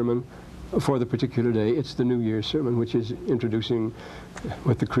proper sermon for the particular day. It's the New Year's sermon, which is introducing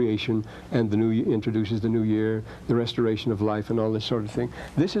with the creation, and introduces the new year, the restoration of life, and all this sort of thing.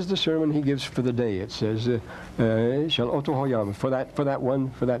 This is the sermon he gives for the day. It says, Shel Oto Hayom, for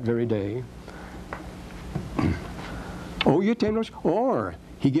that very day. Or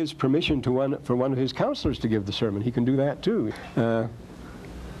he gives permission for one of his counselors to give the sermon. He can do that too.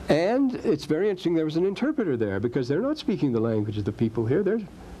 And it's very interesting, there was an interpreter there, because they're not speaking the language of the people here.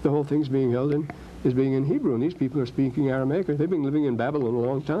 The whole thing's being held is being in Hebrew, and these people are speaking Aramaic. They've been living in Babylon a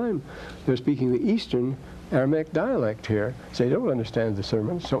long time. They're speaking the Eastern Aramaic dialect here, so they don't understand the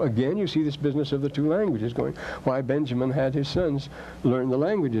sermons. So again, you see this business of the two languages going. Why Benjamin had his sons learn the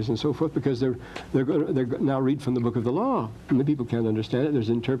languages and so forth, because they're now read from the book of the law, and the people can't understand it. There's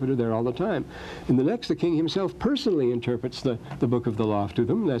an interpreter there all the time. In the next, the king himself personally interprets the book of the law to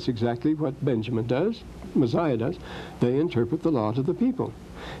them. That's exactly what Benjamin does, Mosiah does. They interpret the law to the people.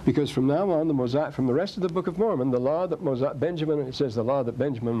 Because from now on, from the rest of the Book of Mormon, the law that it says the law that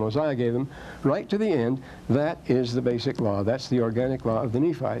Benjamin and Mosiah gave them, right to the end, that is the basic law. That's the organic law of the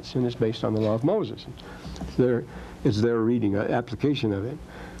Nephites, and it's based on the law of Moses. It's their reading, application of it.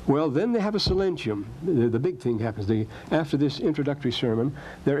 Well, then they have a silentium. The big thing happens. After this introductory sermon,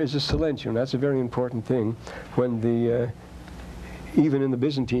 there is a silentium. That's a very important thing. When even in the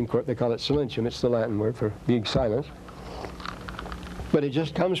Byzantine court, they call it silentium. It's the Latin word for being silent. But it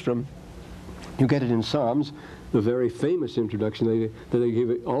just comes from, you get it in Psalms, the very famous introduction that they give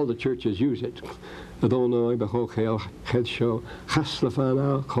it, all the churches use it.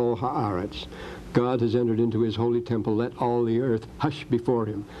 God has entered into his holy temple, let all the earth hush before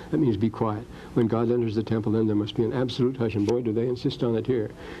him. That means be quiet. When God enters the temple, then there must be an absolute hush, and boy, do they insist on it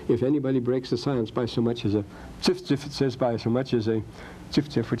here. If anybody breaks the silence by so much as a tzif-tzif, it says by so much as a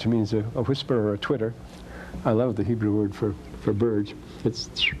tzif-tzif, which means a whisper or a twitter. I love the Hebrew word for birds. It's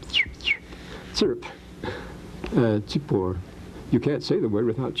chirp, tzipor. You can't say the word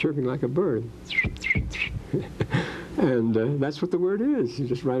without chirping like a bird. And that's what the word is. You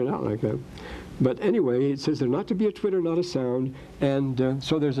just write it out like that. But anyway, it says there not to be a twitter, not a sound, and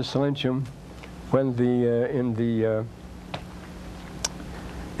so there's a silentium when in the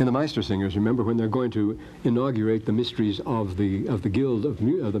Meistersingers. Remember when they're going to inaugurate the mysteries of the guild of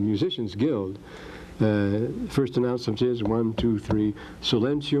the musicians guild. First announcement is 1, 2, 3.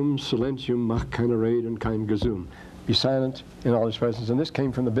 Silentium, silentium, mach keine Reden, kein Gesum. Be silent in all his presence. And this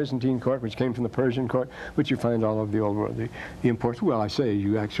came from the Byzantine court, which came from the Persian court, which you find all over the Old World. The important, well, I say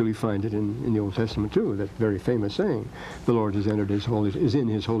you actually find it in the Old Testament too. That very famous saying, the Lord has entered is in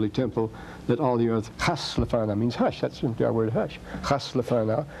his holy temple. That all the earth chas lefana means hush. That's simply our word hush. Chas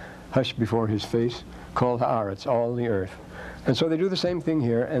lefana, hush before his face. Kol haaretz, all the earth. And so they do the same thing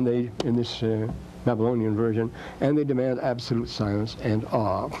here, and in this Babylonian version, and they demand absolute silence and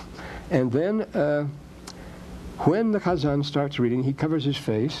awe. And then when the Chazan starts reading, he covers his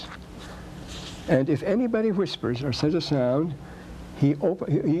face, and if anybody whispers or says a sound, he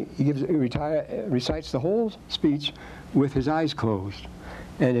recites the whole speech with his eyes closed.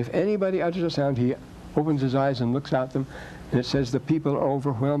 And if anybody utters a sound, he opens his eyes and looks at them, and it says the people are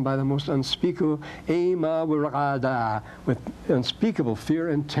overwhelmed by the most unspeakable ema w'ra'ada, with unspeakable fear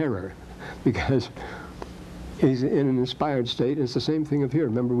and terror, because he's in an inspired state. It's the same thing of here.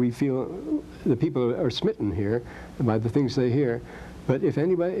 Remember, we feel the people are smitten here by the things they hear. But if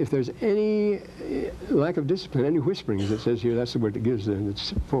there's any lack of discipline, any whispering, as it says here, that's the word it gives them,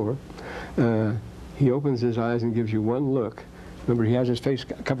 it's for, he opens his eyes and gives you one look. Remember, he has his face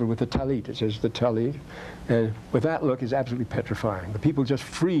covered with the talit. It says the talit. And with that look, is absolutely petrifying. The people just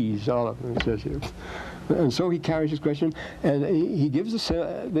freeze, all of them, it says here. And so he carries his question, and he gives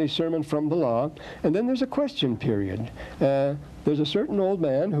the sermon from the law, and then there's a question period. There's a certain old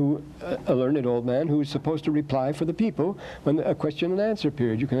man, a learned old man, who is supposed to reply for the people when a question and answer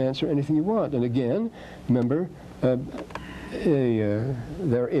period. You can answer anything you want. And again, remember, there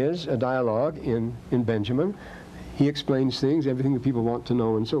is a dialogue in Benjamin. He explains things, everything that people want to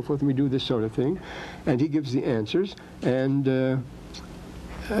know and so forth, and we do this sort of thing. And he gives the answers, and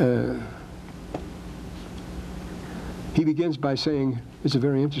he begins by saying, it's a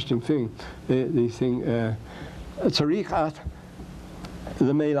very interesting thing, the thing, tzarichat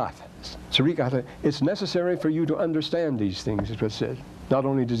l'meilat. Tzarichat, it's necessary for you to understand these things, is what it says. Not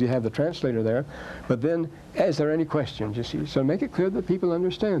only does he have the translator there, but then, is there any questions, you see? So make it clear that people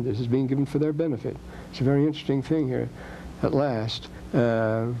understand this is being given for their benefit. It's a very interesting thing here, at last.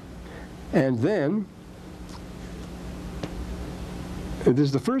 And then, this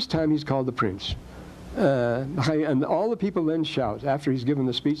is the first time he's called the prince. And all the people then shout, after he's given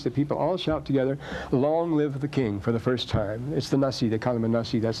the speech, the people all shout together, long live the king, for the first time. It's the Nasi, they call him a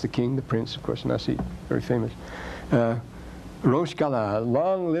Nasi, that's the king, the prince, of course, Nasi, very famous. Rosh Gala,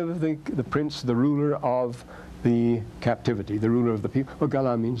 long live the prince, the ruler of the captivity, the ruler of the people. Well,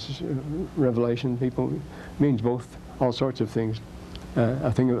 Gala means revelation, people, means both, all sorts of things.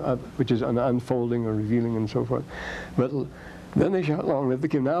 A thing which is an unfolding or revealing and so forth. But then they shout, long live the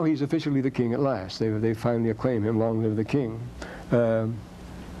king. Now he's officially the king at last. They finally acclaim him, long live the king. The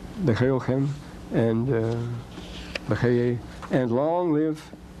Cheochem and the Cheye, and long live,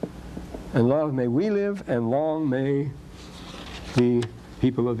 and long may we live, and long may the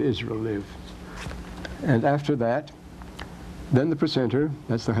people of Israel live. And after that, then the presenter,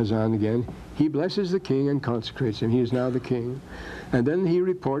 that's the Chazan again, he blesses the king and consecrates him. He is now the king. And then he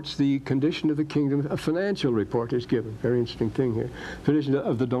reports the condition of the kingdom. A financial report is given. Very interesting thing here. Condition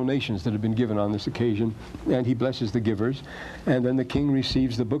of the donations that have been given on this occasion. And he blesses the givers. And then the king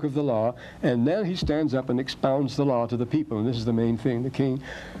receives the book of the law. And then he stands up and expounds the law to the people. And this is the main thing. The king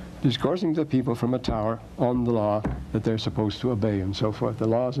discoursing to the people from a tower on the law that they're supposed to obey and so forth. The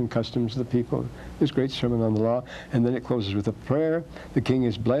laws and customs of the people. This great sermon on the law. And then it closes with a prayer. The king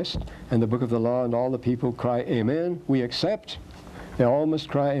is blessed. And the book of the law, and all the people cry, Amen. We accept. They all must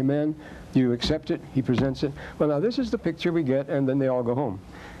cry, Amen. Do you accept it? He presents it. Well, now this is the picture we get, and then they all go home.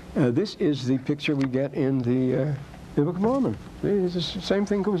 This is the picture we get in the Book of Mormon. The same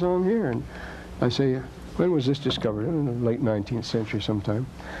thing goes on here. And I say, when was this discovered? In the late 19th century sometime.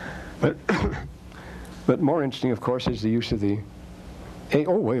 But more interesting, of course, is the use of the...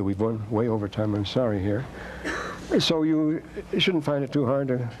 we've gone way over time. I'm sorry here. So you shouldn't find it too hard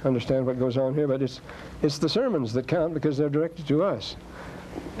to understand what goes on here, but it's the sermons that count because they're directed to us.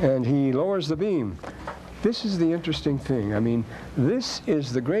 And he lowers the beam. This is the interesting thing. I mean, this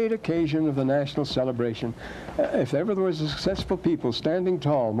is the great occasion of the national celebration. If ever there was a successful people standing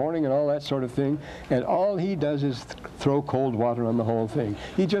tall, mourning and all that sort of thing, and all he does is throw cold water on the whole thing.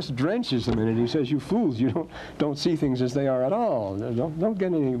 He just drenches them in it. He says, you fools, you don't see things as they are at all. Don't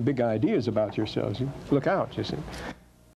get any big ideas about yourselves. Look out, you see.